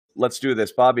let's do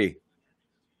this. Bobby.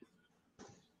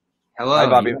 Hello. Hi,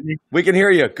 Bobby. We can hear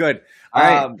you. Good. All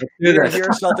right. Here,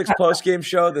 Celtics postgame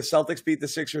show. The Celtics beat the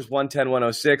Sixers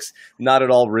 110-106. Not at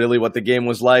all really what the game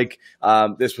was like.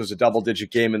 This was a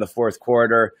double-digit game in the fourth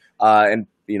quarter. And,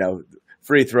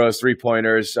 free throws,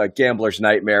 three-pointers, gambler's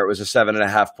nightmare. It was a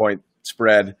 7.5-point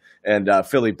spread, and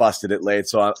Philly busted it late.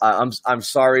 So I'm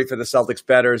sorry for the Celtics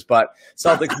bettors, but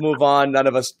Celtics move on. None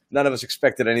of us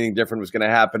expected anything different was going to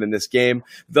happen in this game,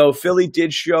 though Philly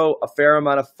did show a fair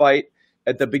amount of fight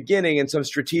at the beginning and some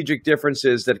strategic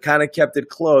differences that kind of kept it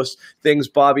close. Things,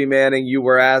 Bobby Manning, you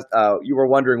were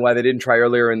wondering why they didn't try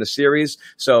earlier in the series.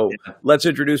 So Let's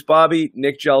introduce Bobby,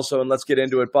 Nick Gelso, and let's get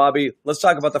into it. Bobby, let's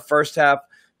talk about the first half.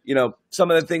 Some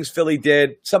of the things Philly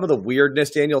did, some of the weirdness.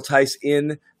 Daniel Tice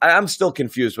in. I'm still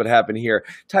confused what happened here.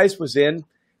 Tice was in.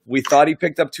 We thought he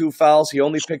picked up 2 fouls. He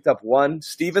only picked up 1.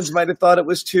 Stevens might have thought it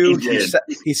was 2.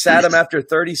 He sat him after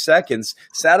 30 seconds,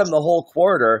 sat him the whole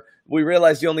quarter. We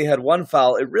realized he only had 1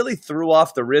 foul. It really threw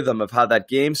off the rhythm of how that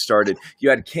game started. You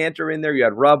had Cantor in there. You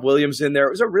had Rob Williams in there.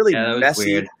 It was a really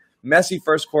messy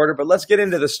first quarter. But let's get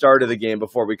into the start of the game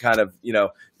before we kind of,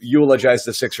 eulogize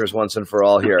the Sixers once and for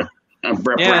all here.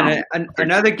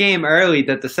 Another game early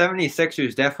that the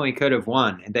 76ers definitely could have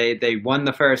won. They won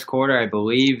the first quarter, I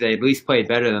believe. They at least played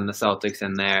better than the Celtics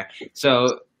in there.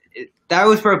 So that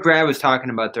was what Brad was talking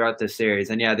about throughout this series.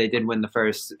 And, they did win the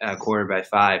first quarter by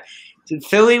 5.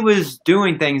 Philly was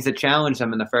doing things that challenged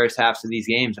them in the first halves of these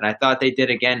games, and I thought they did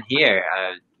again here.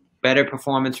 Better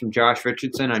performance from Josh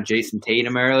Richardson on Jayson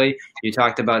Tatum early. You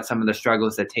talked about some of the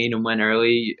struggles that Tatum went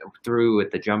early through with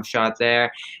the jump shot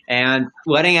there. And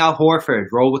letting Al Horford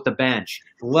roll with the bench.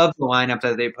 Love the lineup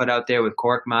that they put out there with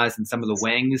Korkmaz and some of the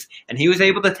wings. And he was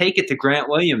able to take it to Grant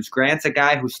Williams. Grant's a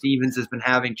guy who Stevens has been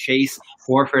having chase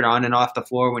Horford on and off the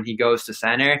floor when he goes to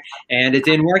center. And it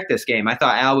didn't work this game. I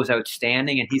thought Al was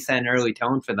outstanding, and he set an early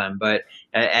tone for them. But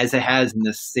as it has in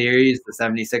this series, the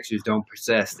 76ers don't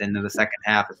persist into the second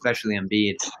half, especially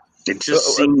Embiid. It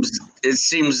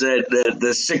seems that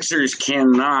the Sixers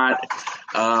cannot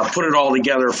put it all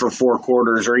together for 4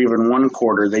 quarters or even 1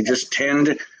 quarter. They just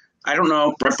tend – I don't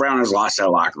know. Brett Brown has lost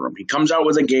that locker room. He comes out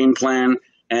with a game plan,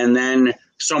 and then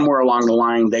somewhere along the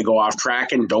line they go off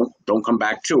track and don't come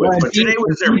back to it. Well, but today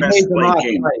was their best played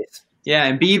game.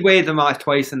 Yeah, Embiid waved them off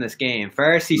twice in this game.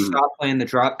 First, he stopped playing the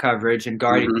drop coverage and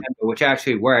guarding Kemba, which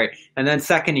actually worked. And then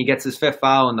second, he gets his 5th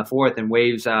foul in the 4th and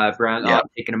waves Brown off,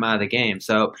 taking him out of the game.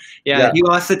 So, he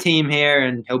lost the team here,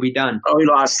 and he'll be done. Oh, he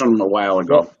lost them a while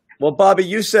ago. Well, Bobby,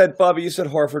 you said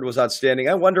Horford was outstanding.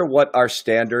 I wonder what our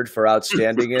standard for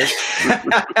outstanding is.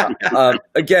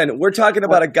 Again, we're talking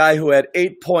about a guy who had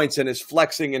 8 points and is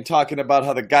flexing and talking about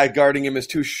how the guy guarding him is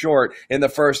too short in the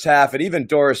first half, and even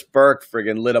Doris Burke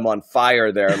friggin' lit him on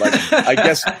fire there. Like,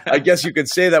 I guess you could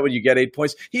say that when you get 8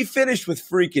 points. He finished with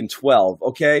freaking 12.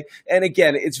 Okay, and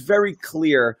again, it's very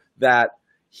clear that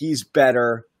he's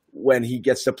better when he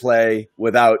gets to play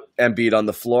without Embiid on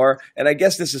the floor. And I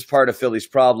guess this is part of Philly's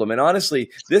problem. And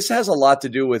honestly, this has a lot to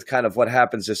do with kind of what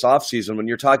happens this offseason when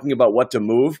you're talking about what to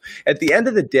move. At the end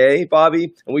of the day,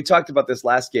 Bobby, and we talked about this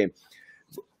last game,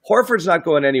 Horford's not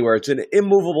going anywhere. It's an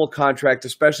immovable contract,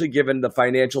 especially given the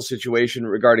financial situation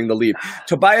regarding the league.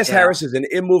 Tobias Harris is an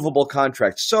immovable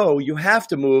contract. So you have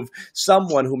to move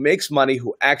someone who makes money,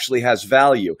 who actually has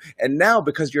value. And now,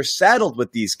 because you're saddled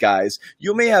with these guys,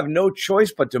 you may have no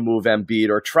choice but to move Embiid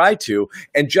or try to,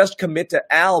 and just commit to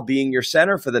Al being your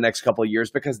center for the next couple of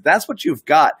years, because that's what you've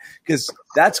got. Because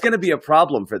that's going to be a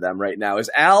problem for them right now,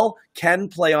 is Al can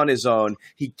play on his own.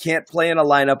 He can't play in a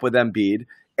lineup with Embiid.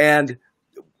 And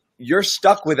you're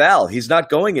stuck with Al. He's not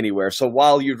going anywhere. So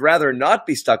while you'd rather not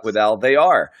be stuck with Al, they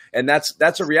are. And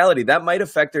that's a reality. That might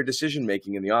affect their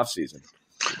decision-making in the offseason.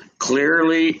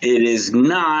 Clearly, it is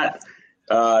not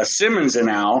Simmons and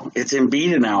Al. It's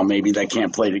Embiid and Al maybe that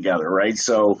can't play together, right?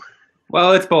 So,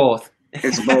 well, it's both.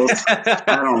 It's both.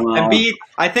 I don't know.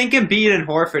 I think Embiid and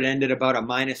Horford ended about a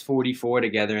minus 44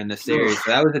 together in the series.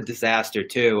 So that was a disaster,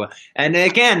 too. And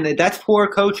again, that's poor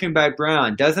coaching by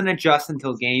Brown. Doesn't adjust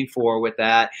until game 4 with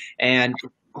that. And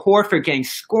Horford getting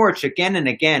scorched again and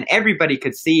again. Everybody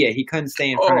could see it. He couldn't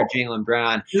stay in front of Jaylen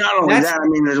Brown. Not only that, I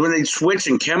mean, when they switch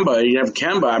in Kemba, you have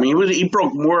Kemba. I mean, he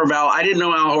broke more of Al. I didn't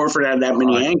know Al Horford had that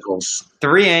many ankles.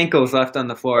 3 ankles left on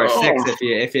the floor, 6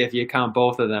 if you count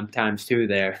both of them times 2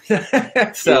 there.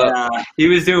 So he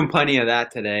was doing plenty of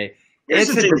that today.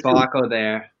 It's a debacle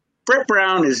there. Brett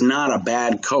Brown is not a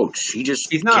bad coach. He's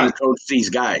can't coach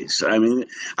these guys. I mean,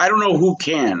 I don't know who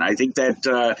can. I think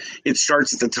that it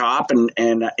starts at the top, and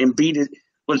Embiid.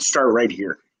 Let's start right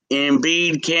here.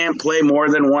 Embiid can't play more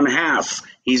than one half.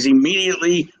 He's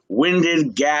immediately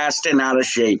winded, gassed, and out of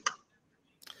shape.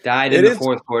 Died in the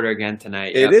fourth quarter again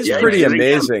tonight. It is pretty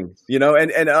amazing, you know, and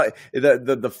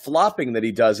the flopping that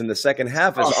he does in the second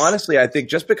half is honestly, I think,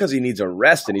 just because he needs a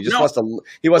rest and he just wants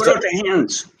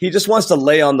to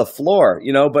lay on the floor,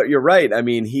 you know. But you're right. I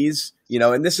mean, he's, you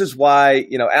know, and this is why,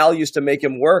 you know, Al used to make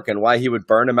him work and why he would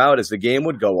burn him out as the game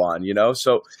would go on, you know.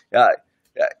 So,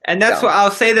 and that's what I'll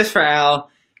say this for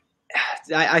Al.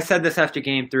 I said this after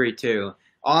game 3 too.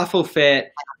 Awful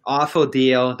fit. Awful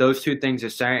deal. Those two things are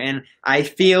certain. I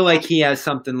feel like he has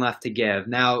something left to give.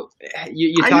 Now,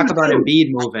 you talk about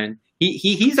Embiid moving.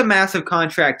 He's a massive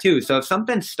contract too. So if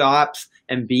something stops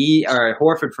Embiid or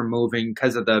Horford from moving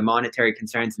because of the monetary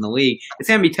concerns in the league, it's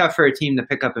going to be tough for a team to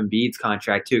pick up Embiid's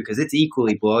contract too, because it's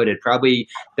equally bloated. Probably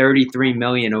 $33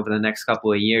 million over the next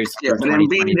couple of years. Yeah, but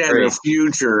Embiid has a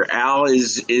future. Al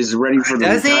is ready for the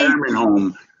retirement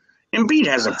home. Embiid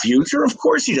has a future. Of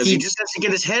course he does. He just has to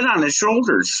get his head on his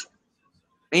shoulders.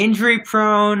 Injury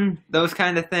prone, those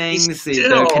kind of things. He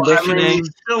won't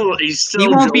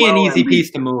be an easy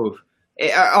piece to move. He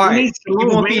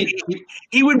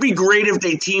would be great if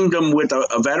they teamed him with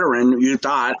a veteran. You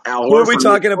thought Al Horford. Who are we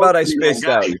talking about? I spaced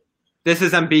out. This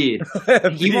is Embiid.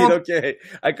 Okay.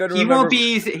 I couldn't remember.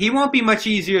 He won't be much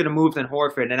easier to move than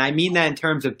Horford, and I mean that in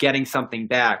terms of getting something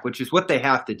back, which is what they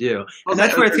have to do. And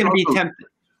that's where it's going to be tempting.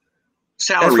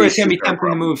 That's where it's going to be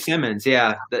tempting to move Simmons.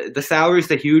 Yeah, the salary's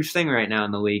the huge thing right now in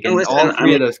the league, and all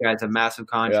three of those guys have massive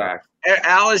contracts. Yeah.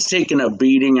 Al is taking a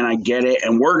beating, and I get it,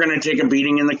 and we're going to take a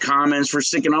beating in the comments for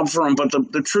sticking up for him. But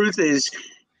the truth is,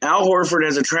 Al Horford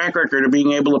has a track record of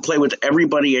being able to play with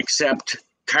everybody except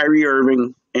Kyrie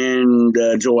Irving and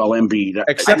Joel Embiid.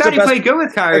 I thought he played good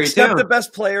with Kyrie, except the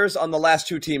best players on the last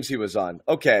two teams he was on.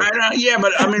 Okay. But I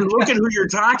mean, look at who you're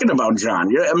talking about,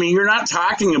 John. I mean, you're not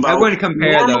talking about I wouldn't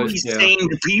compare normally those two. Sane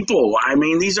people. I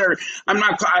mean, these are – I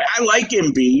like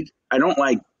Embiid. I don't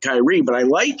like Kyrie, but I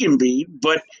like Embiid.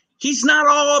 But he's not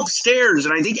all upstairs,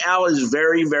 and I think Al is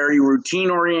very, very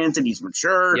routine-oriented. He's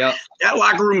mature. Yep. That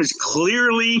locker room is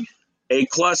clearly a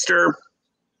cluster.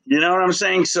 You know what I'm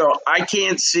saying? So I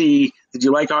can't see – did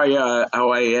you like how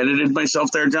I edited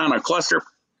myself there, John? A cluster?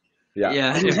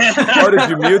 Yeah. Oh, did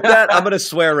you mute that? I'm going to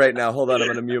swear right now. Hold on, I'm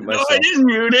going to mute myself. No, I didn't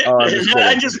mute it. Oh,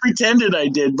 I just pretended I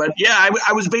did. But, yeah,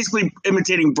 I was basically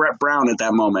imitating Brett Brown at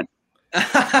that moment.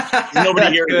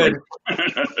 Nobody here. Good.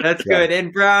 That's good.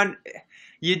 And Brown,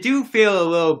 you do feel a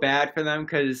little bad for them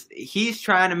because he's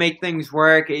trying to make things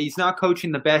work. He's not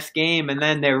coaching the best game, and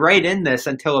then they're right in this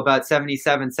until about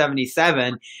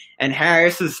 77-77, and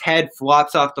Harris's head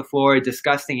flops off the floor,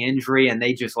 disgusting injury, and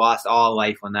they just lost all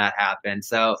life when that happened.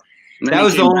 So that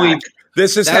was the only –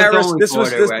 This is Harris. This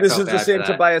is the same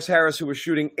Tobias Harris who was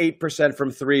shooting 8%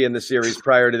 from three in the series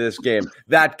prior to this game.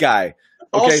 That guy.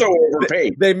 Okay. Also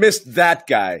overpaid. They missed that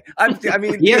guy. I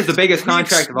mean, he has the biggest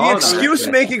contract of all. The excuse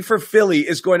making for Philly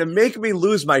is going to make me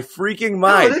lose my freaking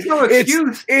mind. No, there's no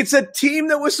excuse. It's a team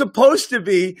that was supposed to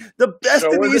be the best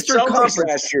in the Eastern Conference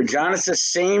last year, John. It's the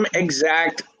same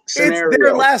exact scenario.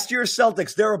 They're last year's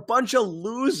Celtics. They're a bunch of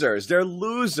losers. They're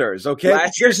losers. Okay,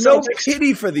 there's no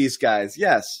pity for these guys.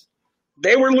 Yes,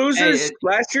 they were losers.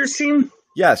 Last year's team.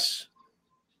 Yes.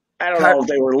 I don't know if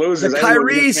they were losers. The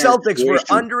Kyrie Celtics were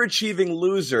underachieving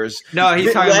losers. No,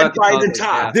 he's talking about the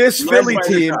top. Yeah. This Philly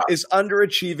team is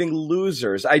underachieving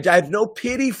losers. I have no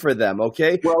pity for them,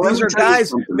 okay? Well, these are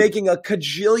guys making a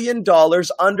cajillion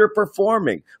dollars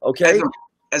underperforming, okay?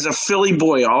 As a Philly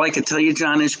boy, all I can tell you,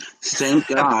 John, is thank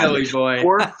God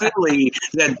for Philly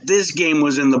that this game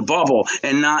was in the bubble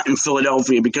and not in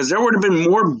Philadelphia, because there would have been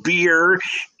more beer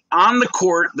on the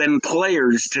court than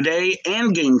players today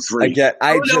and game 3. That's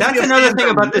another thing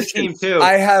about this team too.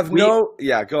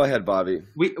 Go ahead, Bobby.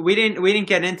 We didn't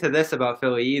get into this about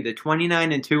Philly either.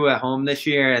 29-2 at home this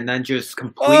year, and then just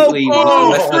completely.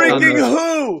 Freaking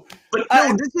who? But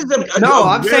this is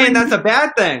I'm saying that's a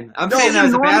bad thing. I'm saying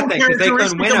that's a bad thing because they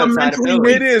couldn't win outside of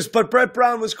Philly. It is, but Brett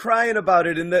Brown was crying about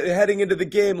it heading into the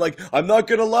game. Like, I'm not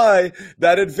gonna lie,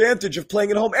 that advantage of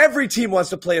playing at home. Every team wants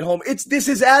to play at home. This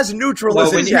is as neutral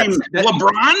as it gets.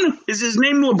 LeBron? Is his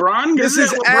name LeBron? This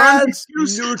is as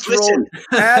neutral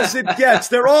as it gets.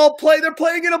 They're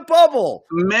playing in a bubble.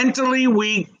 Mentally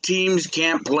weak teams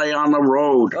can't play on the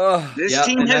road. This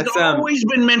team has always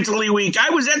been mentally weak. I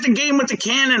was at the game with the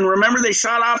Cannon. Remember, they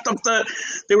shot off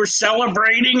they were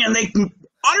celebrating, and they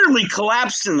utterly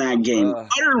collapsed in that game.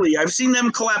 Utterly. I've seen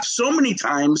them collapse so many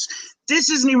times. This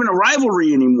isn't even a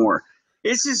rivalry anymore.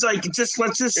 This is like,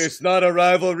 It's not a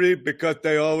rivalry because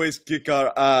they always kick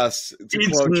our ass.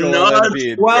 It's not.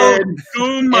 Well,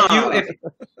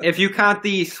 if you count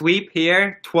the sweep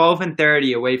here,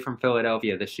 12-30 away from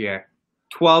Philadelphia this year.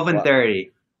 12-30.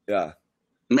 Yeah.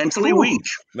 Mentally weak.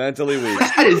 Mentally weak.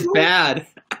 That is bad.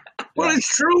 Well,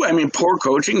 it's true. I mean, poor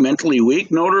coaching, mentally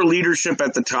weak, no leadership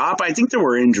at the top. I think there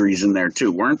were injuries in there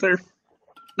too, weren't there?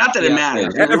 Not that it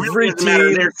matters. Yeah. Every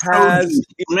team has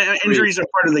injuries are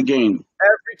part of the game.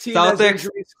 Every team has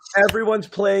injuries. Everyone's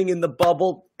playing in the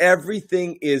bubble.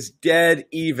 Everything is dead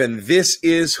even. This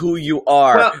is who you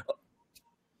are. Well,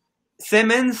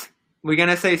 Simmons? We're going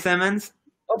to say Simmons?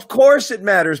 Of course it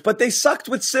matters, but they sucked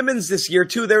with Simmons this year,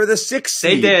 too. They were the 6th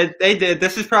seed. They did.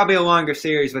 This is probably a longer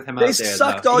series with him out there. They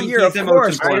sucked all year, of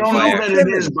course. I don't know that it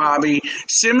is, Bobby.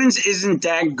 Simmons isn't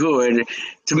that good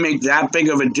to make that big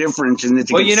of a difference.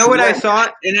 Well, you know what I saw?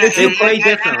 They play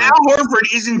differently. Al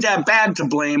Horford isn't that bad to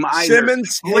blame either.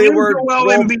 Simmons, Hayward,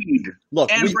 Embiid,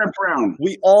 and Brett Brown.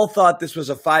 We all thought this was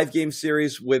a 5-game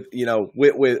series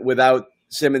without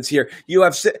Simmons here.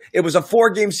 It was a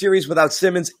 4-game series without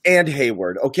Simmons and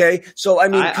Hayward. Okay, so I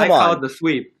mean, come on. I called the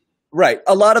sweep. Right.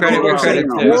 A lot of people are saying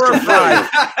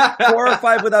 4 or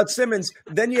 5 without Simmons.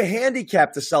 Then you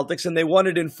handicap the Celtics, and they won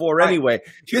it in 4 anyway.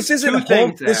 This isn't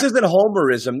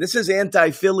homerism. This is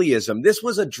anti-Phillyism. This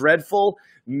was a dreadful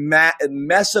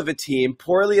mess of a team,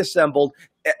 poorly assembled.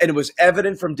 And it was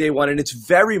evident from day one, and it's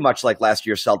very much like last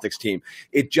year's Celtics team.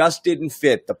 It just didn't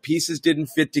fit. The pieces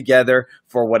didn't fit together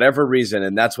for whatever reason,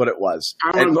 and that's what it was.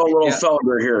 I'm going to go a little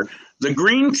Felder here. The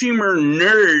Green Teamer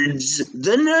nerds,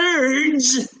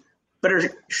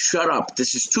 better shut up.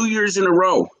 This is 2 years in a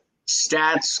row.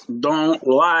 Stats don't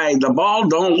lie. The ball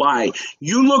don't lie.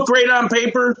 You look great on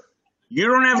paper. You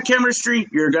don't have chemistry.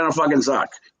 You're going to fucking suck.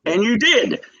 And you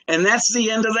did. And that's the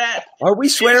end of that. Are we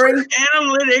swearing?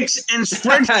 Analytics and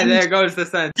spreadsheets there goes the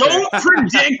censor. don't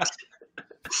predict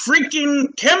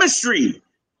freaking chemistry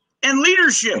and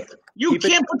leadership. You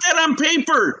can't put that on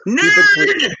paper.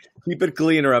 Nerd! Keep it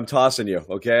clean or I'm tossing you,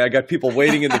 okay? I got people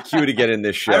waiting in the queue to get in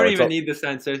this show. I don't even need the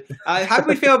censors. How do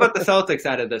we feel about the Celtics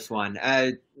out of this one?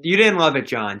 You didn't love it,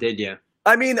 John, did you?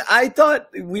 I mean, I thought,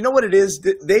 we know what it is?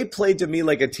 They played to me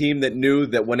like a team that knew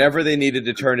that whenever they needed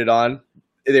to turn it on,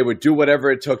 they would do whatever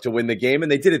it took to win the game,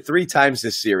 and they did it 3 times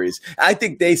this series. I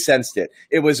think they sensed it.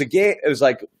 It was a game. It was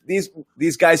like,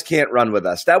 these guys can't run with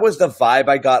us. That was the vibe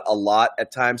I got a lot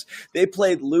at times. They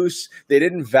played loose. They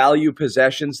didn't value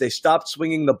possessions. They stopped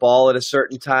swinging the ball at a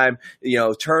certain time.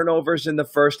 Turnovers in the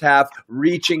first half,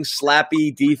 reaching,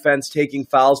 slappy defense, taking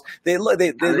fouls. They looked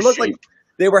like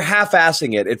they were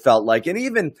half-assing it, it felt like. And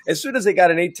even as soon as they got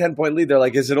an 8-10 point lead, they're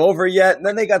like, is it over yet? And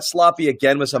then they got sloppy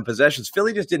again with some possessions.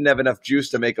 Philly just didn't have enough juice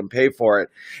to make them pay for it.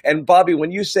 And, Bobby,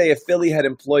 when you say if Philly had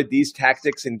employed these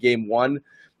tactics in Game 1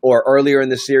 or earlier in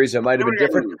the series, it might have been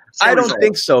different. I don't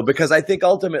think so, because I think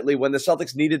ultimately when the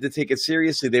Celtics needed to take it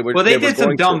seriously, they did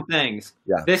some dumb things.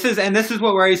 Yeah. This is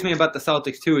what worries me about the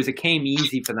Celtics too, is it came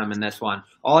easy for them in this one.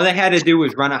 All they had to do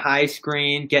was run a high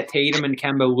screen, get Tatum and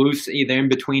Kemba loose either in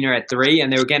between or at 3,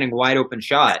 and they were getting a wide open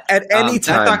shot. At any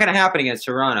time. That's not going to happen against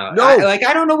Toronto. No. I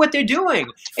don't know what they're doing.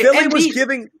 Philly was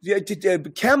giving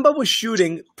Kemba was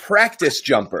shooting practice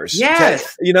jumpers.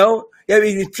 Yes. I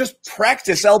mean, just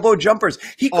practice elbow jumpers.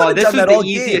 He could have done that all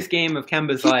game. This was the easiest game of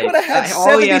Kemba's life. He could have had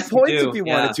 70 points if he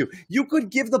wanted to. You could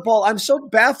give the ball. I'm so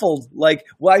baffled. Like,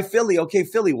 why Philly? Okay,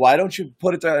 Philly, why don't you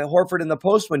put it to Horford in the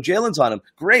post when Jalen's on him?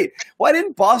 Great. Why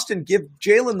didn't Boston give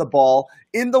Jalen the ball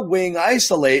in the wing,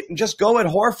 isolate, and just go at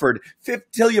Horford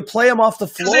till you play him off the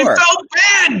floor? They felt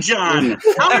bad, John.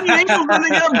 How many ankles are they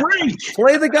going to break?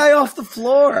 Play the guy off the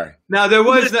floor. Now, there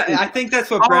was I think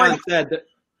that's what Brown said.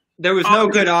 There was no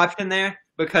good option there,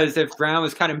 because if Brown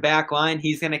was cutting back line,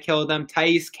 he's going to kill them.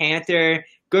 Tice, Cantor,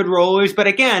 good rollers. But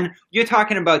again, you're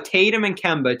talking about Tatum and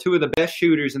Kemba, 2 of the best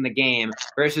shooters in the game,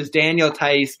 versus Daniel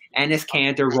Tice and his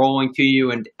Cantor rolling to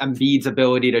you, and Embiid's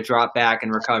ability to drop back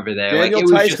and recover there. Daniel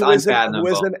Tice, who was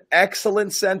an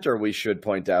excellent center, we should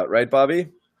point out. Right, Bobby?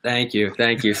 Thank you.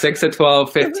 6 of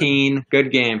 12, 15.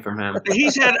 Good game from him.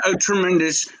 He's had a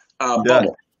tremendous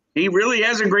bubble. He really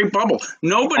has a great bubble.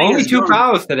 Only 2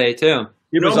 fouls today, too.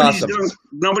 He was awesome.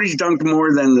 Nobody's dunked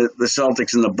more than the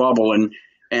Celtics in the bubble,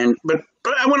 but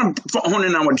I want to hone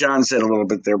in on what John said a little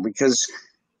bit there, because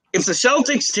if the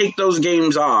Celtics take those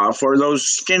games off or those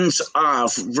skins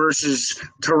off versus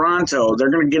Toronto,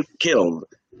 they're going to get killed.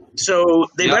 So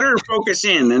they better focus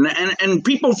in, and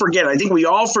people forget. I think we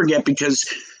all forget, because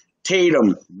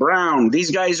Tatum, Brown,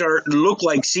 these guys look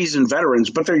like seasoned veterans,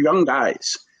 but they're young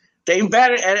guys. They've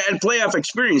had playoff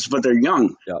experience, but they're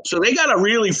young. Yep. So they got to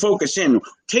really focus in.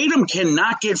 Tatum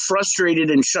cannot get frustrated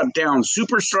and shut down.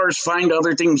 Superstars find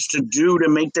other things to do to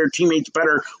make their teammates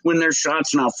better when their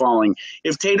shot's not falling.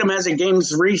 If Tatum has a Game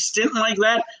 3 stint like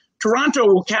that, Toronto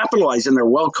will capitalize, and they're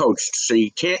well coached. So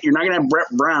you're not going to have Brett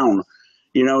Brown,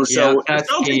 So Yeah, the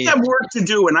Celtics have work to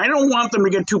do, and I don't want them to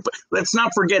get too. Let's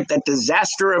not forget that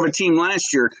disaster of a team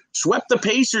last year swept the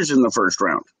Pacers in the first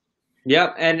round.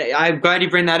 Yep, and I'm glad you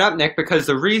bring that up, Nick, because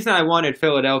the reason I wanted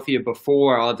Philadelphia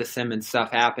before all the Simmons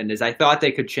stuff happened is I thought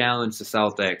they could challenge the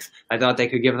Celtics. I thought they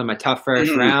could give them a tough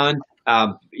first round,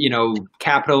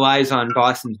 capitalize on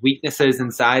Boston's weaknesses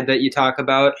inside that you talk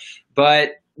about.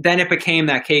 But then it became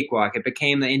that cakewalk. It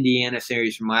became the Indiana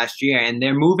series from last year, and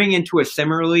they're moving into a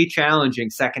similarly challenging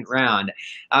second round.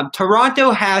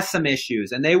 Toronto has some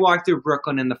issues, and they walked through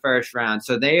Brooklyn in the first round,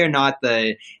 so they are not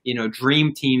the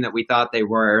dream team that we thought they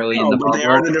were early in the bubble. They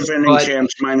are the defending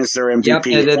champs minus their MVP. Yep,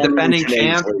 they're the defending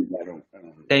champ.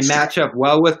 They match up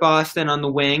well with Boston on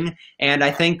the wing, and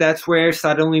I think that's where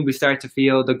suddenly we start to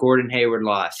feel the Gordon Hayward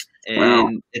loss.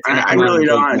 And I really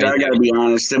don't. I got to be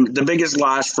honest. The biggest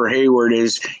loss for Hayward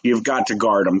is you've got to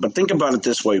guard him. But think about it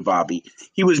this way, Bobby.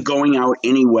 He was going out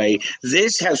anyway.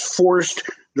 This has forced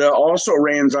the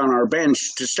also-rans on our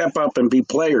bench to step up and be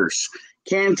players.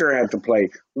 Cantor had to play.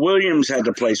 Williams had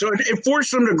to play. So it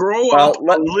forced them to grow up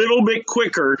a little bit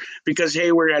quicker because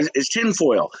Hayward is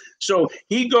tinfoil. So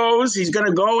he's going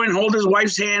to go and hold his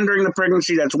wife's hand during the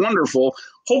pregnancy. That's wonderful.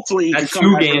 Hopefully he that's can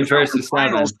come 2 games versus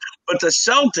finals. But the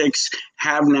Celtics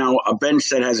have now a bench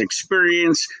that has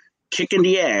experience kicking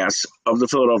the ass of the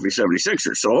Philadelphia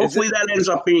 76ers. So hopefully that ends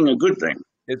up being a good thing.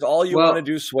 Is all you want to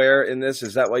do swear in this?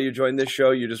 Is that why you joined this show?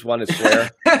 You just want to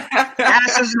swear?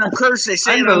 Ass isn't a curse. They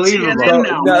say it on CNN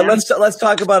now. No, let's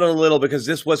talk about it a little because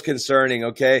this was concerning,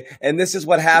 okay? And this is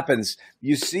what happens.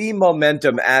 You see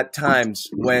momentum at times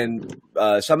when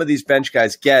some of these bench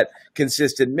guys get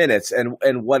consistent minutes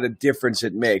and what a difference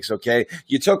it makes, okay?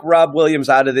 You took Rob Williams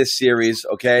out of this series,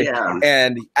 okay? Yeah.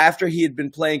 And after he had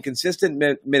been playing consistent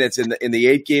minutes in the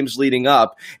 8 games leading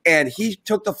up, and he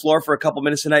took the floor for a couple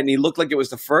minutes tonight, and he looked like it was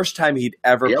the first time he'd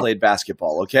ever played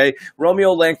basketball, okay?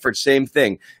 Romeo Langford, same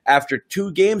thing. After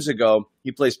 2 games ago,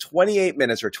 he plays 28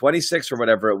 minutes or 26 or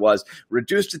whatever it was,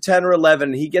 reduced to 10 or 11,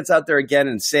 and he gets out there again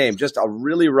and same. Just a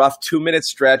really rough 2-minute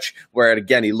stretch where,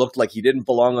 again, he looked like he didn't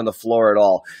belong on the floor at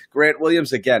all. Grant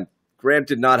Williams, again, Grant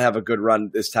did not have a good run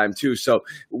this time too. So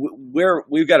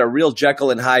we've got a real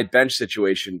Jekyll and Hyde bench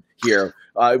situation here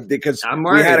because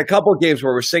we had a couple games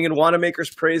where we're singing Wanamaker's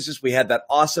praises. We had that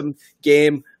awesome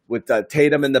game with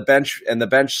Tatum and the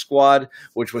bench squad,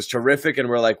 which was terrific. And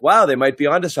we're like, wow, they might be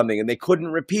onto something. And they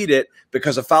couldn't repeat it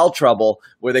because of foul trouble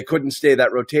where they couldn't stay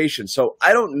that rotation. So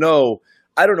I don't know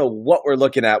what we're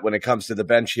looking at when it comes to the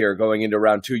bench here going into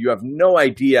round 2. You have no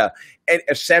idea. And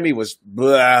Sammy was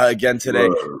again today.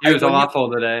 He was awful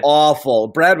today. Awful.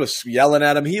 Brad was yelling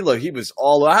at him. He was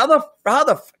all, how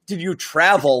the did you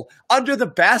travel under the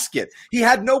basket? He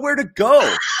had nowhere to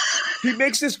go. He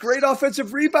makes this great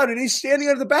offensive rebound, and he's standing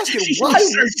under the basket. Why?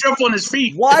 He's shuffling his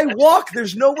feet. Why walk?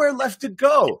 There's nowhere left to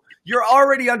go. You're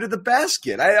already under the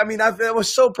basket. It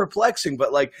was so perplexing,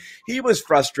 but he was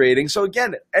frustrating. So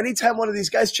again, anytime one of these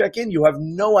guys check in, you have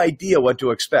no idea what to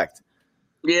expect.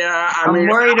 Yeah, I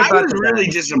was really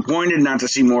disappointed not to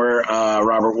see more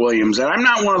Robert Williams. And I'm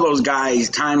not one of those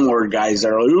guys, Time Lord guys,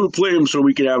 that are like, we'll play him so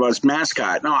we could have us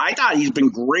mascot. No, I thought he's been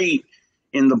great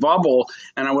in the bubble,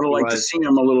 and I would have liked to see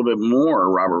him a little bit more,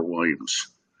 Robert Williams.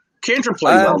 Cantor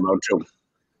played well, though, too.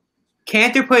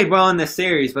 Cantor played well in this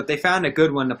series, but they found a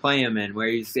good one to play him in, where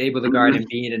he's able to guard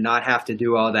Embiid and not have to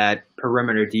do all that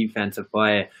perimeter defensive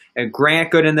play. And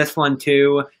Grant good in this one,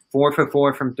 too. 4 for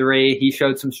 4 from 3. He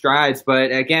showed some strides,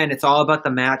 but again, it's all about the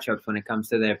matchups when it comes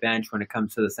to their bench, when it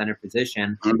comes to the center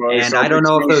position. And I don't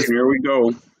know if those. Here we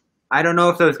go. I don't know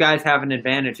if those guys have an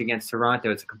advantage against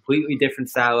Toronto. It's a completely different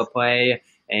style of play,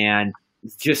 and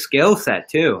it's just skill set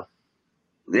too.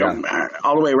 Yeah,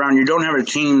 all the way around. You don't have a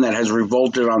team that has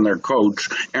revolted on their coach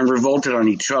and revolted on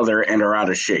each other and are out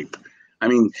of shape. I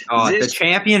mean, the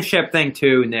championship thing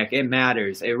too, Nick. It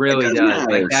matters. It really does.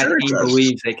 Like that team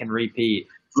believes they can repeat.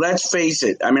 Let's face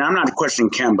it. I mean, I'm not questioning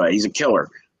Kemba. He's a killer.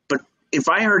 But if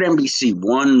I heard NBC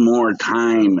one more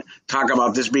time talk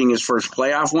about this being his first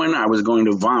playoff win, I was going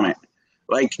to vomit.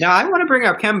 Now, I want to bring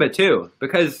up Kemba, too,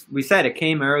 because we said it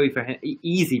came early for him,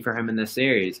 easy for him in this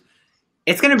series.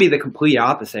 It's going to be the complete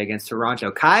opposite against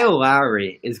Toronto. Kyle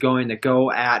Lowry is going to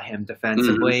go at him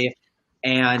defensively,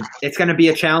 and it's going to be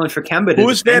a challenge for Kemba.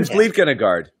 Who's Van Vliet going to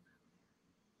guard?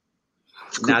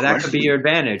 Now, that could be your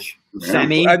advantage. Yeah.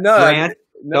 Semi, Grant,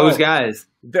 those guys.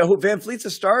 Van Vliet's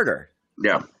a starter.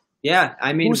 Yeah. Yeah,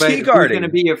 I mean, who's he guarding?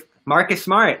 Who's going to be Marcus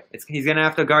Smart. He's going to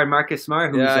have to guard Marcus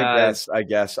Smart. Who's, I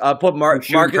guess. I'll put Marcus.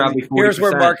 Here's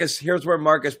where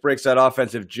Marcus breaks that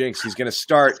offensive jinx. He's going to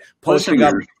start posting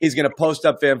up. He's going to post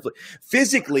up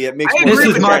physically. It makes this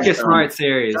is Marcus Smart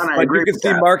series. But you can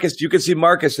see Marcus. You can see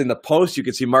Marcus in the post. You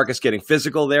can see Marcus getting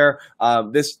physical there.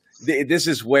 This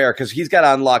is where, because he's got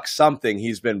to unlock something.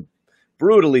 He's been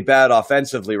brutally bad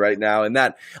offensively right now, and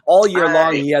that all year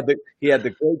long he had the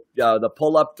great the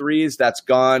pull up threes. That's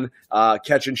gone.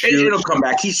 Catch and shoot. It'll come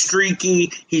back. He's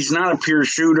streaky. He's not a pure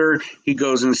shooter. He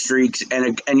goes in streaks,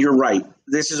 and you're right.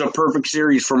 This is a perfect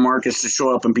series for Marcus to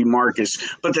show up and be Marcus.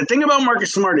 But the thing about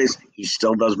Marcus Smart is he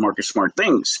still does Marcus Smart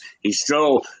things. He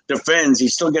still defends. He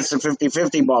still gets the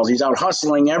 50-50 balls. He's out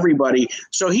hustling everybody.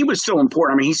 So he was still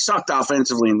important. I mean, he sucked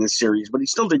offensively in this series, but he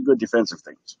still did good defensive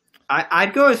things.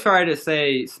 I'd go as far to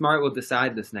say Smart will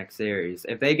decide this next series.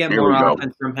 If they get more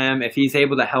offense from him, if he's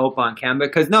able to help on Kemba.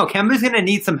 Because, Kemba's going to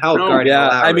need some help guarding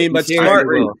Lowry. I mean, but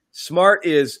Smart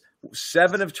is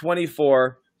 7 of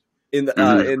 24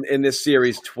 in this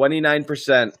series,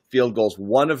 29% field goals,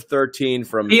 1 of 13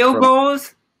 from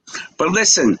goals? But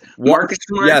listen, Marcus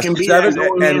Smart can be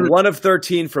 7 and 1 of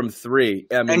 13 from 3.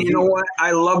 I mean, and you know what?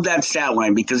 I love that stat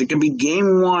line because it can be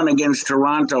game 1 against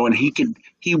Toronto, and he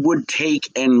would take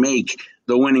and make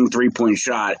the winning 3-point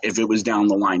shot if it was down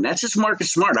the line. That's just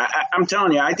Marcus Smart. I'm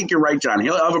telling you, I think you're right, John.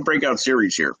 He'll have a breakout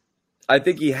series here. I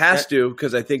think he has to,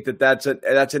 because I think that's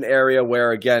an area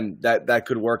where, again, that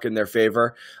could work in their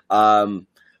favor.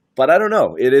 But I don't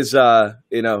know. It is,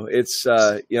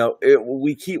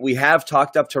 we have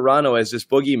talked up Toronto as this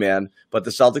boogeyman, but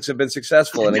the Celtics have been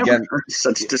successful. And again,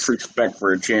 such disrespect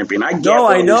for a champion. I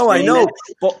know.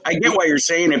 But I get why you're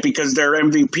saying it, because their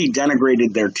MVP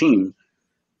denigrated their team.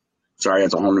 Sorry,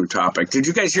 that's a whole new topic. Did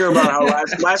you guys hear about how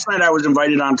last night I was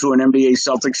invited onto an NBA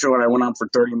Celtics show and I went on for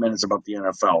 30 minutes about the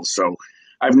NFL? So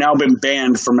I've now been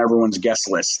banned from everyone's guest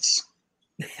lists.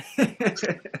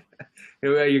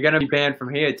 You're going to be banned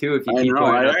from here, too, if you keep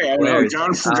going. I know.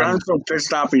 John's so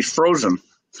pissed off he's frozen.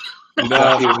 No,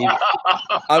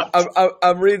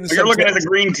 I'm reading. You're looking at the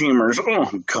green teamers. Oh,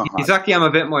 God. He's lucky I'm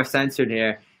a bit more censored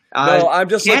here. No, I'm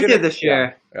just looking at this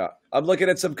year. Yeah. I'm looking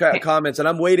at some comments, and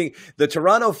I'm waiting. The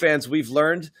Toronto fans, we've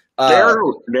learned,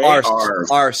 they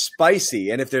are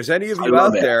spicy. And if there's any of you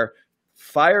out there,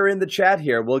 fire in the chat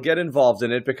here. We'll get involved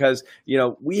in it because,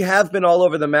 we have been all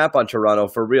over the map on Toronto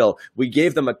for real. We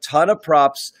gave them a ton of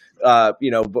props, but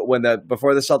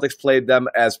before the Celtics played them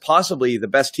as possibly the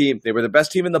best team. They were the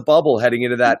best team in the bubble heading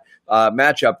into that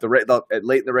matchup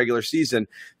late in the regular season.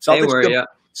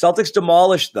 Celtics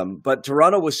demolished them, but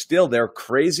Toronto was they're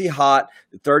crazy hot,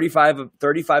 35 and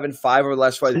 5 or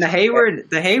less. And the Hayward thing,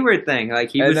 the Hayward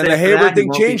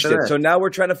thing changed it. So now we're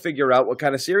trying to figure out what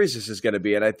kind of series this is going to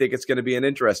be, and I think it's going to be an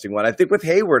interesting one. I think with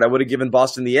Hayward, I would have given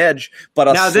Boston the edge, but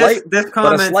this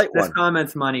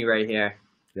comment's money right here.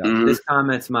 Yeah. Mm-hmm. This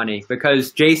comment's money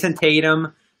because Jayson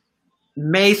Tatum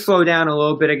may slow down a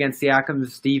little bit against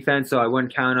Siakam's defense, so I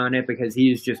wouldn't count on it because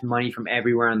he's just money from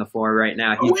everywhere on the floor right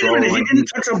now. He didn't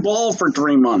touch a ball for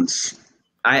 3 months.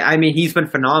 I mean, he's been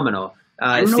phenomenal.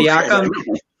 Siakam's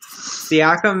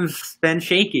been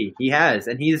shaky. He has,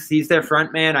 and he's their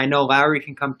front man. I know Lowry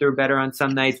can come through better on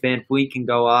some nights. Van Fleet can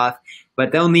go off,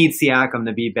 but they'll need Siakam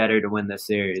to be better to win this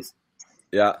series.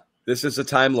 Yeah, this is a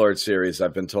Time Lord series,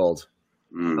 I've been told.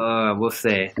 We'll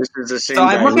see. This is the same. So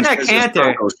I'm looking at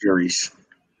Cantor. Series.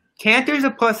 Cantor's a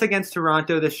plus against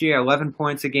Toronto this year. 11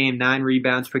 points a game, 9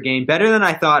 rebounds per game, better than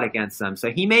I thought against them.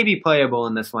 So he may be playable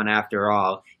in this one after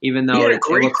all, even though he had a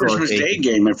great Christmas Day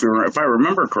game. If I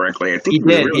remember correctly, I think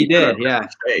he did. Yeah,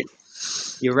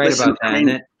 you're right about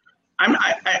that.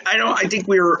 I think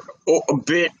we were a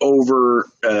bit over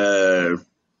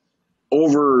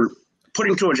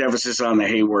putting too much emphasis on the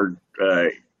Hayward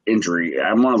injury.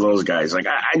 I'm one of those guys. I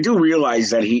do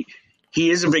realize that he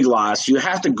is a big loss. You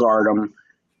have to guard him.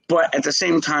 But at the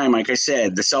same time, like I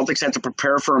said, the Celtics had to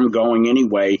prepare for him going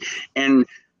anyway. And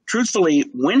truthfully,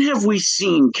 when have we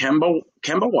seen Kemba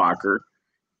Walker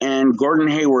and Gordon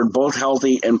Hayward both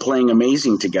healthy and playing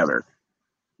amazing together?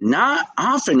 Not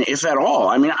often, if at all.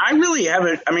 I mean, I really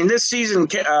haven't. I mean, this season,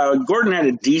 Gordon had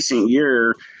a decent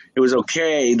year. It was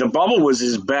okay. The bubble was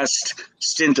his best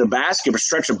stretch of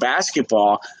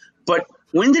basketball. But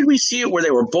when did we see it where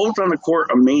they were both on the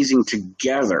court amazing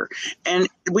together? And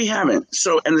we haven't.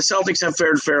 So, and the Celtics have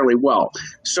fared fairly well.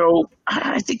 So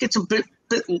I think it's a bit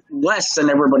less than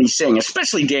everybody's saying,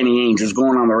 especially Danny Ainge, who's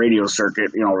going on the radio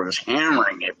circuit, just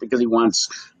hammering it because he wants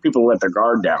people to let their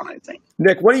guard down, I think.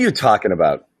 Nick, what are you talking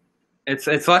about? It's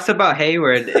less about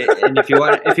Hayward, and if you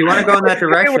want to go in that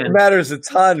direction, Hayward matters a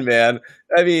ton, man.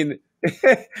 I mean,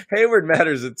 Hayward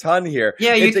matters a ton here.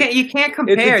 Yeah, you can't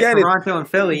compare Toronto and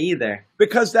Philly either.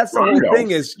 Because that's the whole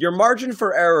thing is your margin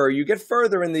for error. You get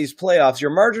further in these playoffs, your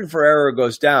margin for error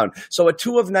goes down. So a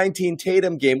 2 of 19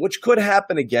 Tatum game, which could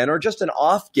happen again, or just an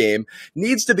off game,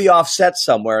 needs to be offset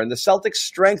somewhere. And the Celtics'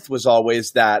 strength was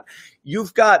always that.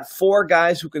 You've got 4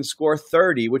 guys who can score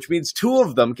 30, which means 2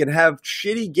 of them can have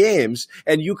shitty games,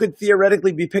 and you could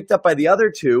theoretically be picked up by the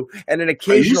other 2. And an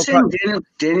occasional. Are you saying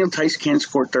Daniel Tice can't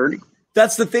score 30?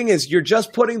 That's the thing is you're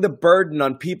just putting the burden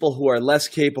on people who are less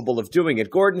capable of doing it.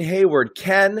 Gordon Hayward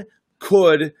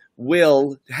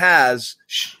has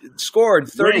scored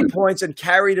 30 points and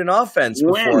carried an offense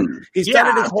before. He's done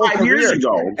it his whole 5 career. years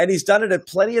ago. And he's done it at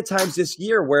plenty of times this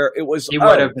year where it was he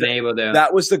would have been able to.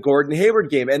 That was the Gordon Hayward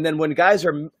game. And then when guys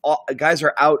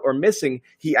are out or missing,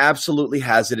 he absolutely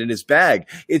has it in his bag.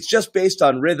 It's just based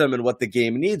on rhythm and what the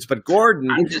game needs. But Gordon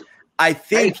I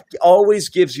think always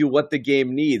gives you what the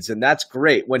game needs, and that's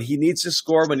great. When he needs to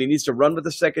score, when he needs to run with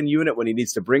the second unit, when he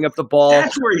needs to bring up the ball.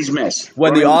 That's where he's missed.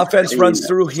 When the offense runs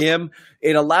through him,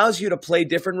 it allows you to play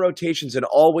different rotations and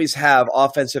always have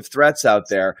offensive threats out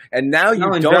there. And now you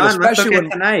don't, John, especially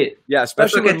when tonight. Yeah,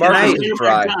 especially when Marcus is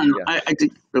dry.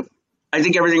 I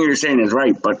think everything you're saying is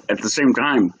right, but at the same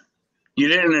time, you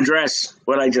didn't address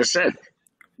what I just said.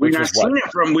 We've not seen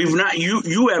it from. We've not.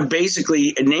 You have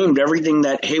basically named everything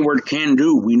that Hayward can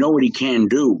do. We know what he can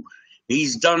do.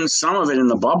 He's done some of it in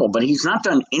the bubble, but he's not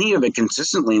done any of it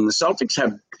consistently. And the Celtics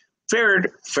have fared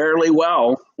fairly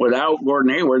well without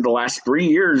Gordon Hayward the last 3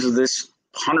 years of this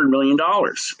 $100 million.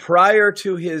 Prior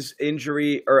to his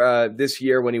injury or this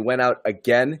year when he went out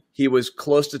again, he was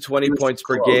close to 20 points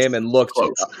per game and looked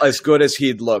as good as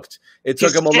he'd looked. It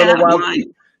took him a little while.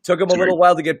 Took him a little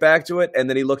while to get back to it, and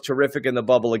then he looked terrific in the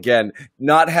bubble again.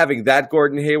 Not having that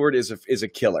Gordon Hayward is a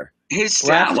killer. His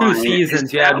stat line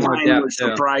was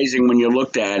surprising when you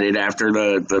looked at it after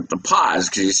the pause,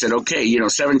 because you said, okay,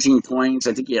 17 points.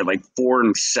 I think he had like 4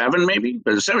 and 7 maybe,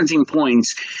 but 17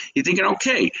 points. You're thinking,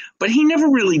 okay, but he never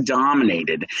really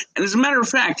dominated. And as a matter of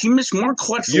fact, he missed more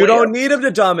clutch. You don't need him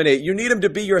to dominate. You need him to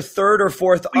be your third or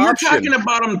fourth option. You're talking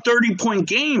about him 30-point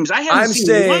games. I haven't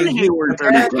seen one Hayward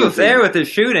 30-point there with his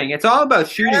shooting. It's all about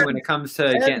shooting when it comes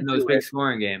to getting those big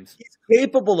scoring games. He's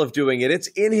capable of doing it. It's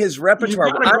in his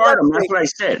repertoire. That's what I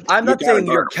said. I'm not saying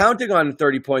you're counting on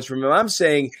 30 points from him. I'm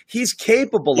saying he's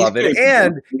capable of it,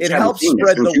 and it helps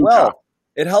spread the wealth.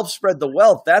 It helps spread the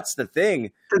wealth. That's the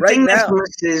thing. The thing that's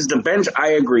missed is the bench. I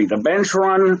agree. The bench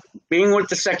run, being with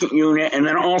the second unit, and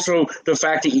then also the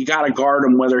fact that you got to guard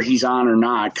him whether he's on or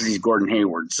not because he's Gordon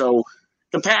Hayward. So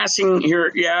the passing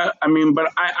here,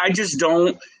 but I just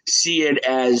don't see it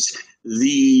as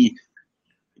the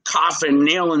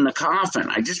nail in the coffin.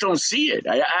 I just don't see it.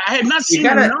 I have not seen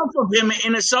enough of him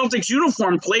in a Celtics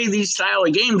uniform play these style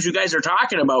of games you guys are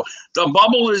talking about. The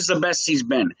bubble is the best he's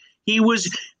been. He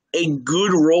was a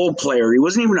good role player. He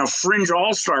wasn't even a fringe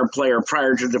all-star player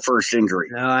prior to the first injury.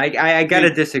 No, I got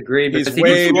to disagree. He's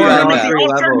way beyond that.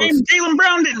 All-star game, Jaylen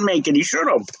Brown didn't make it. He should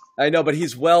have. I know, but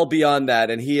he's well beyond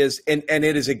that, and he is. And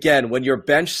it is, again, when your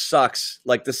bench sucks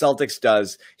like the Celtics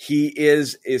does, he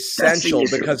is essential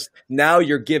because now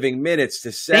you're giving minutes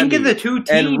to Semi Think of the two teams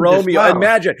and Romeo. Well.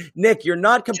 Imagine, Nick, you're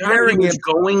not comparing him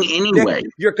going anyway. Nick,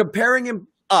 you're comparing him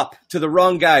up to the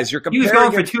wrong guys. He was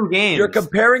going for 2 games. You're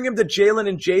comparing him to Jaylen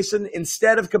and Jayson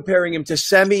instead of comparing him to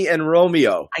Semi and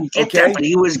Romeo. I get that, but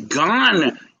he was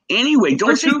gone anyway.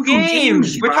 Don't say 2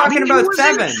 games. We're talking about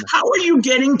 7. How are you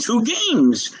getting 2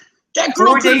 games? That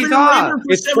 4 days off.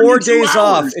 It's 4 days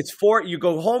off. It's 4. You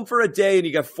go home for a day and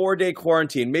you got 4-day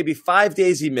quarantine. Maybe 5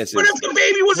 days he misses. But if the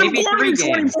baby wasn't born in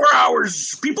 24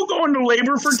 hours, people go into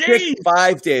labor for days.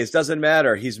 5 days doesn't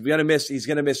matter. He's gonna miss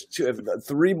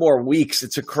 3 more weeks.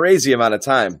 It's a crazy amount of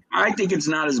time. I think it's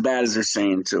not as bad as they're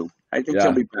saying too. I think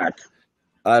he'll be back.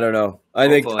 I don't know. I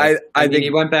think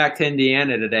he went back to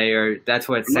Indiana today, or that's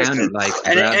what it sounded like.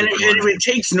 And it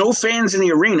takes no fans in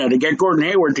the arena to get Gordon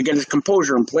Hayward to get his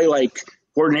composure and play like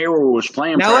Gordon Hayward was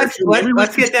playing. Now let's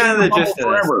get down to the gist of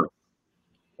this.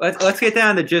 Let's get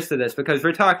down to the gist of this because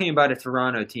we're talking about a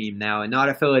Toronto team now and not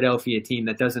a Philadelphia team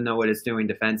that doesn't know what it's doing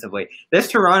defensively. This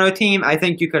Toronto team, I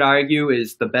think you could argue,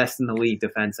 is the best in the league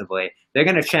defensively. They're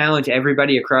going to challenge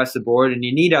everybody across the board, and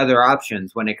you need other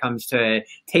options when it comes to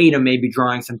Tatum maybe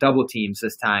drawing some double teams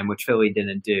this time, which Philly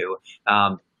didn't do.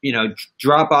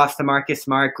 Drop off to Marcus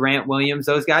Smart, Grant Williams,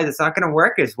 those guys, it's not going to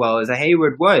work as well as a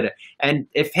Hayward would. And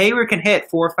if Hayward can hit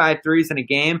 4 or 5 threes in a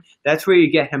game, that's where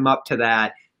you get him up to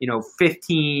that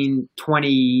 15,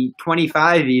 20,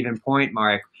 25 even point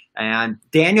mark. And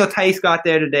Daniel Tice got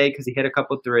there today because he hit a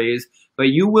couple threes. but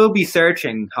you will be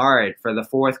searching hard for the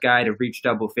fourth guy to reach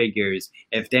double figures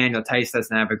if Daniel Tice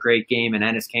doesn't have a great game and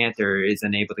Enes Kanter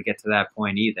isn't able to get to that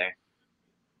point either.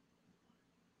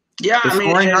 Yeah, the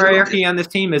scoring hierarchy on this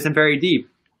team isn't very deep.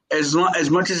 As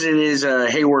much as it is a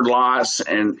Hayward loss,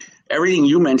 and everything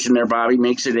you mentioned there, Bobby,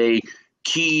 makes it a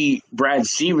key Brad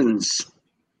Stevens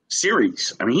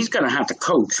series. I mean, he's going to have to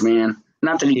coach, man.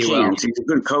 Not that he can't. He's a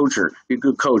good coacher. He's a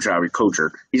good coach,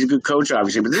 obviously. He's a good coach,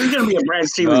 obviously. But this is going to be a Brad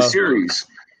Stevens series,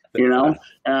 you know.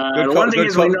 The one thing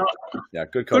is we know. Yeah,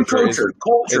 good coacher.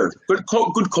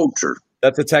 Good culture.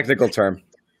 That's a technical term.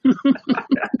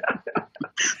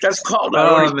 That's called.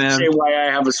 I don't say why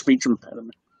I have a speech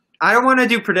impediment. I don't want to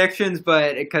do predictions,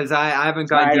 but because I haven't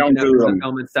gotten deep enough into the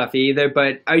film and stuff either.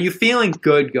 But are you feeling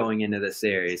good going into the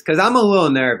series? Because I'm a little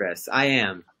nervous. I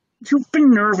am. You've been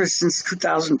nervous since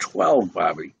 2012,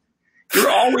 Bobby.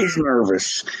 You're always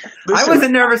nervous. Listen, I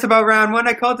wasn't nervous about round one.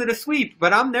 I called it a sweep,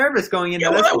 but I'm nervous going into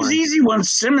this one. That was easy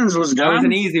once Simmons was gone. That was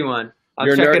an easy one.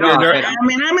 I'll check it off. I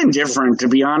mean, I'm indifferent, to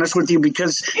be honest with you,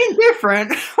 because...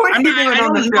 Indifferent? What are you doing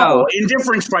on the show?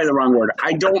 Indifferent's probably the wrong word.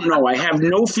 I don't know. I have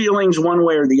no feelings one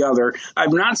way or the other.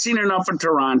 I've not seen enough of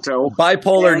Toronto.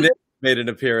 Bipolar Nick made an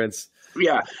appearance.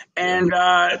 Yeah, and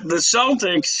the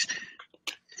Celtics...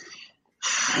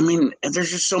 I mean,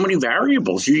 there's just so many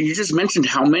variables. You just mentioned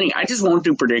how many. I just won't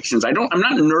do predictions. I'm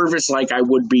not nervous like I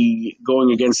would be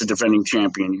going against a defending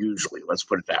champion usually. Let's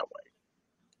put it that way.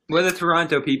 What are the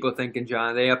Toronto people thinking,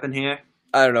 John? Are they up in here?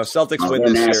 I don't know. Celtics win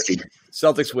this series.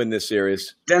 Celtics win this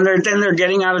series. Then they're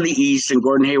getting out of the East, and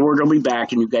Gordon Hayward will be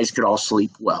back, and you guys could all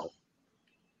sleep well.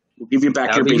 We'll give you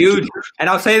back your big huge. And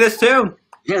I'll say this too.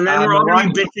 And then we're all going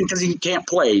to be bitching because he can't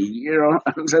play. You know,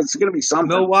 it's going to be something.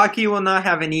 Milwaukee will not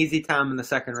have an easy time in the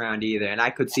second round either, and I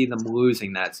could see them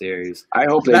losing that series. I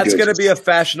hope that's going to be a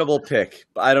fashionable pick.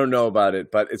 I don't know about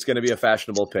it, but it's going to be a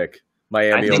fashionable pick.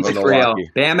 Miami over Milwaukee. Real.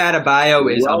 Bam Adebayo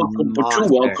is a monster.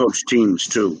 Two well-coached teams,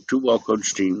 too. Two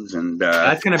well-coached teams. And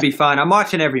that's going to be fun. I'm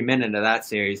watching every minute of that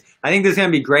series. I think this is going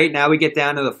to be great. Now we get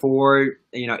down to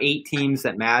the 8 teams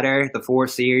that matter, the 4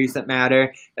 series that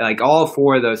matter. Like, all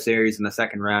 4 of those series in the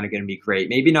second round are going to be great.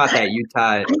 Maybe not that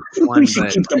Utah one, we should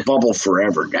keep the bubble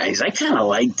forever, guys. I kind of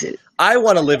liked it. I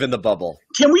want to live in the bubble.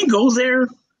 Can we go there?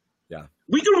 Yeah.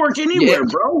 We can work anywhere,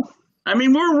 bro. I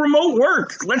mean, we're remote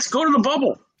work. Let's go to the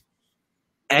bubble.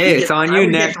 Hey, it's on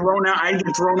you, Nick. I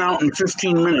get thrown out in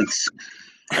 15 minutes.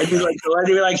 I'd be like,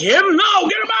 him? No,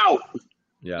 get him out.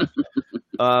 Yeah.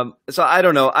 So I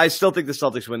don't know. I still think the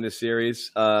Celtics win this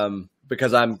series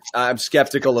because I'm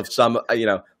skeptical of some. I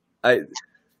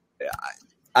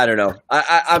don't know.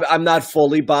 I'm not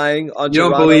fully buying on. You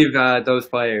Toronto. Don't believe those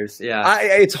players? Yeah.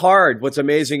 It's hard. What's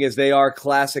amazing is they are a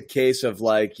classic case of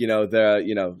like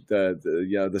the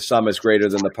sum is greater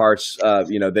than the parts.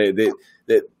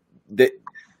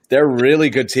 They're a really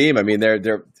good team. I mean,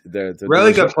 they're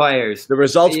really good players. The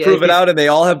results prove it out, and they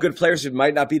all have good players who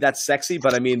might not be that sexy,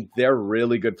 but I mean, they're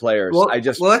really good players. Well,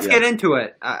 let's get into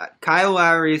it. Kyle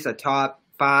Lowry's a top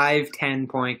 5-10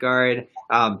 point guard.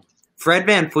 Fred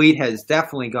VanVleet has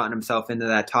definitely gotten himself into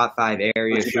that top 5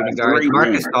 area shooting guard.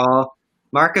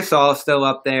 Marcus All is still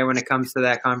up there when it comes to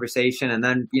that conversation, and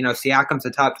then Siakam's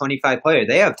a top 25 player.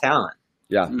 They have talent.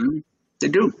 Yeah, they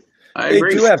do. They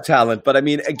do have talent, but I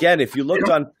mean, again, if you looked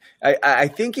on, I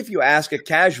think if you ask a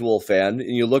casual fan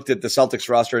and you looked at the Celtics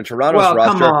roster and Toronto's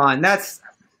roster, come on, that's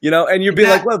and you'd be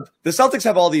like, well, the Celtics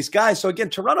have all these guys. So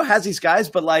again, Toronto has these guys,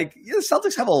 but the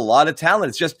Celtics have a lot of talent.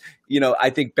 It's just,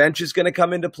 I think bench is going to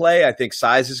come into play. I think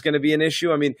size is going to be an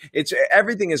issue. I mean,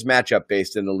 everything is matchup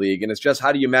based in the league, and it's just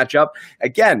how do you match up?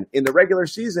 Again, in the regular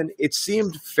season, it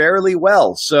seemed fairly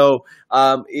well. So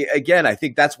again, I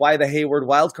think that's why the Hayward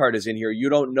wild card is in here. You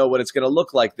don't know what it's going to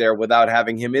look like there without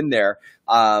having him in there.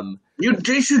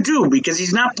 They should do, because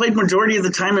he's not played majority of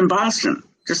the time in Boston.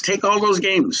 Just take all those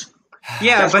games.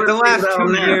 Yeah, but the last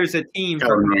 2 years, the teams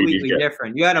are completely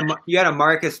different. You had a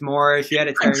Marcus Morris, you had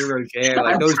a Terry Rozier.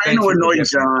 I'm trying to annoy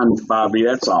John, Bobby.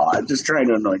 That's all. I'm just trying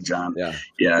to annoy John.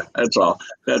 Yeah. That's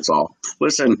all.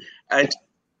 Listen, I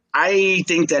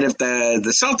think that if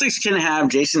the Celtics can have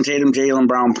Jayson Tatum, Jaylen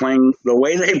Brown playing the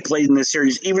way they played in this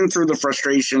series, even through the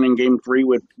frustration in Game 3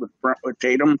 with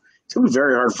Tatum, it's going to be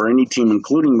very hard for any team,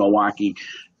 including Milwaukee,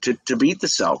 to beat the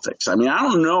Celtics. I mean, I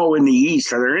don't know in the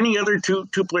East. Are there any other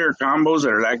two-player combos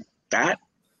that are like that?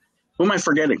 Who am I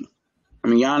forgetting? I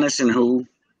mean, Giannis and who?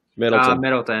 Middleton.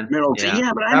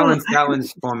 Yeah, but that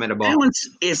one's formidable. That one's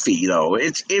iffy, though.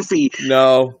 It's iffy.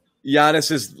 No. Giannis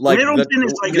is like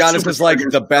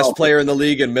the best player in the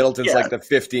league, and Middleton's like the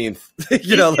 15th.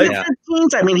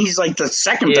 15th. I mean, he's like the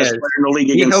second best player in the league.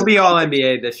 He'll be all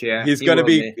NBA this year. He's going to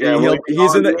be.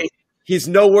 he's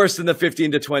no worse than the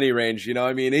 15 to 20 range. You know,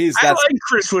 I mean, I like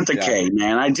Chris with the K,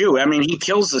 man. I do. I mean, he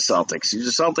kills the Celtics. He's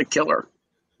a Celtic killer.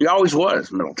 He always was,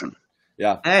 Middleton.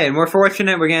 Yeah. Hey, and we're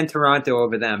fortunate we're getting Toronto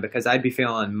over them because I'd be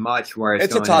feeling much worse.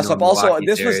 It's a toss-up. Also,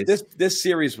 this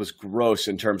series was gross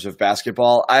in terms of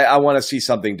basketball. I want to see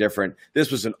something different. This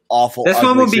was an awful. This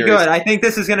one will be series. good. I think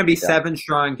this is going to be 7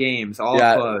 strong games, all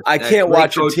close. I can't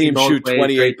watch a team shoot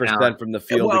 28% from the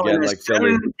field again like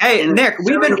Philly. Hey, Nick,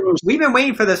 we've been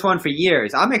waiting for this one for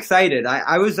years. I'm excited.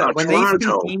 I was when these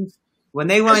two teams. When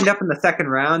they lined up in the second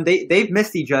round, they've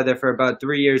missed each other for about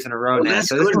 3 years in a row now.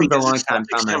 So this one's a long time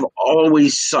coming. Have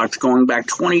always sucked going back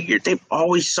 20 years. They've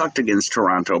always sucked against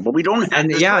Toronto, but we don't have. And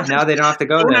now they don't have to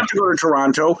go there. They don't have to go to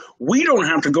Toronto. We don't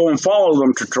have to go and follow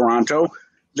them to Toronto.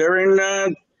 They're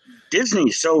in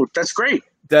Disney, so that's great.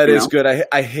 That is good.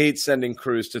 I hate sending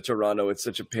crews to Toronto. It's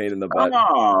such a pain in the butt.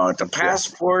 Oh, the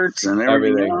passports and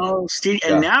everything else.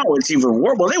 And now it's even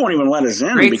worse. Well, they won't even let us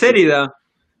in. Great city, though.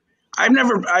 I've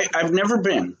never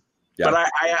been, but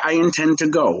I intend to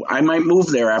go. I might move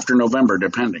there after November,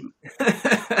 depending.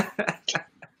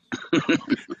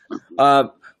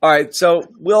 All right, so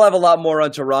we'll have a lot more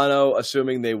on Toronto,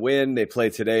 assuming they win. They play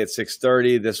today at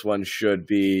 6:30. This one should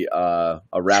be a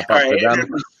wrap-up for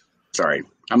them. Sorry.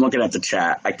 I'm looking at the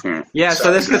chat. I can't. Yeah,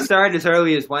 so this could start as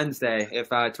early as Wednesday. If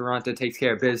Toronto takes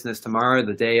care of business tomorrow,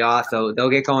 the day off, so they'll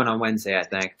get going on Wednesday, I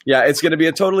think. Yeah, it's going to be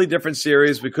a totally different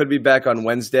series. We could be back on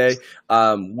Wednesday.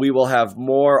 We will have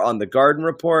more on the Garden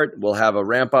Report. We'll have a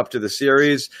ramp up to the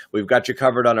series. We've got you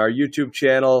covered on our YouTube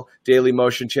channel, Daily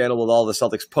Motion channel with all the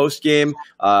Celtics post game.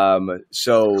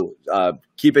 So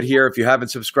keep it here. If you haven't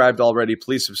subscribed already,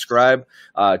 please subscribe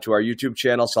to our YouTube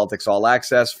channel, Celtics All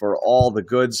Access, for all the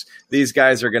goods. These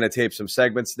guys are going to tape some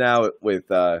segments now with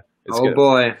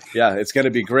boy. Yeah, it's going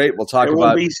to be great. We'll talk there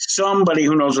about will be somebody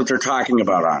who knows what they're talking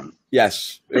about on.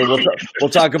 Yes. We'll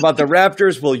talk about the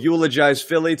Raptors. We'll eulogize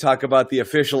Philly, talk about the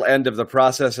official end of the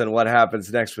process and what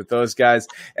happens next with those guys.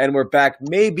 And we're back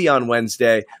maybe on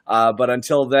Wednesday. But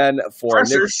until then, for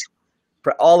Nick,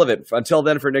 all of it. Until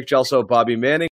then, for Nick Gelso, Bobby Manning.